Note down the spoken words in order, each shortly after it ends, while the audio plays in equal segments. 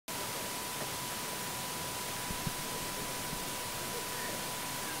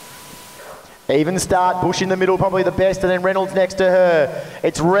Even start, Bush in the middle, probably the best, and then Reynolds next to her.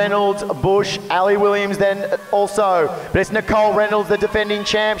 It's Reynolds, Bush, Ali Williams then also. But it's Nicole Reynolds, the defending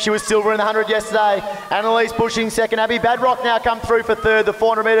champ. She was silver in the 100 yesterday. Annalise Bush in second. Abby Badrock now come through for third, the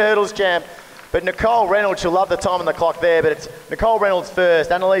 400-metre hurdles champ. But Nicole Reynolds, she'll love the time on the clock there, but it's Nicole Reynolds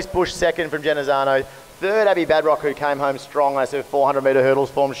first, Annalise Bush second from Genazzano. Third, Abby Badrock, who came home strong as her 400-metre hurdles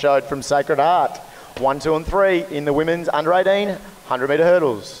form showed from Sacred Heart. 1, 2 and 3 in the women's under 18 100-metre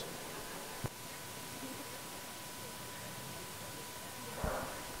hurdles.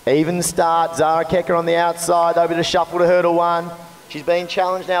 Even start, Zara Kecker on the outside, over to shuffle to hurdle 1. She's being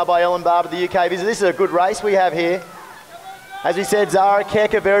challenged now by Ellen Barber, the UK visitor. This is a good race we have here. As we said, Zara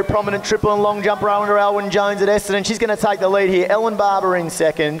Kecker, very prominent triple and long jumper under Alwyn Jones at Essendon. She's going to take the lead here. Ellen Barber in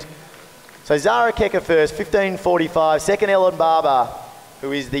second. So Zara Kecker first, 15:45. Second, Ellen Barber,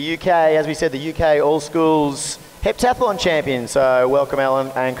 who is the UK, as we said, the UK All Schools heptathlon champion. So welcome,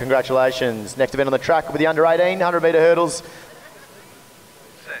 Ellen, and congratulations. Next event on the track will be the under 18 100-metre hurdles.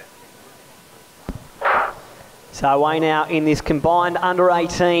 So away now in this combined under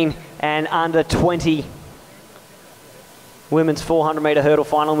 18 and under 20 women's 400-metre hurdle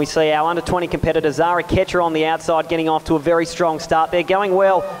final. And we see our under 20 competitor Zara Kecker on the outside getting off to a very strong start there. Going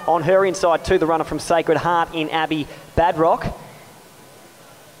well on her inside too, the runner from Sacred Heart in Abby Badrock.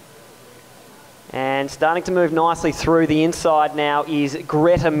 And starting to move nicely through the inside now is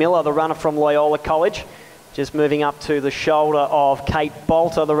Greta Miller, the runner from Loyola College. Just moving up to the shoulder of Kate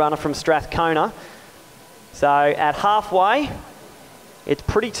Bolter, the runner from Strathcona. So at halfway, it's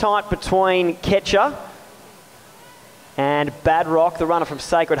pretty tight between Kecker and Badrock, the runner from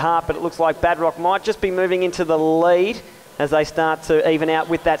Sacred Heart, but it looks like Badrock might just be moving into the lead as they start to even out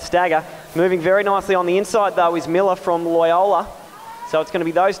with that stagger. Moving very nicely on the inside, though, is Miller from Loyola. So it's going to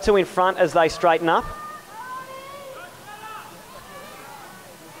be those two in front as they straighten up.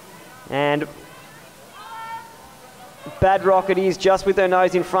 And Badrock it is, just with her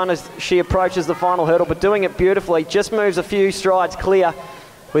nose in front as she approaches the final hurdle, but doing it beautifully. Just moves a few strides clear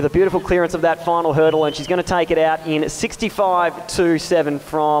with a beautiful clearance of that final hurdle, and she's going to take it out in 65.27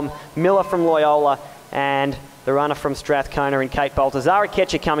 from Miller from Loyola and the runner from Strathcona and Kate Bolter. Zara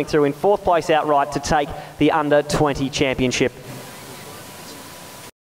Kecker coming through in fourth place outright to take the under 20 championship.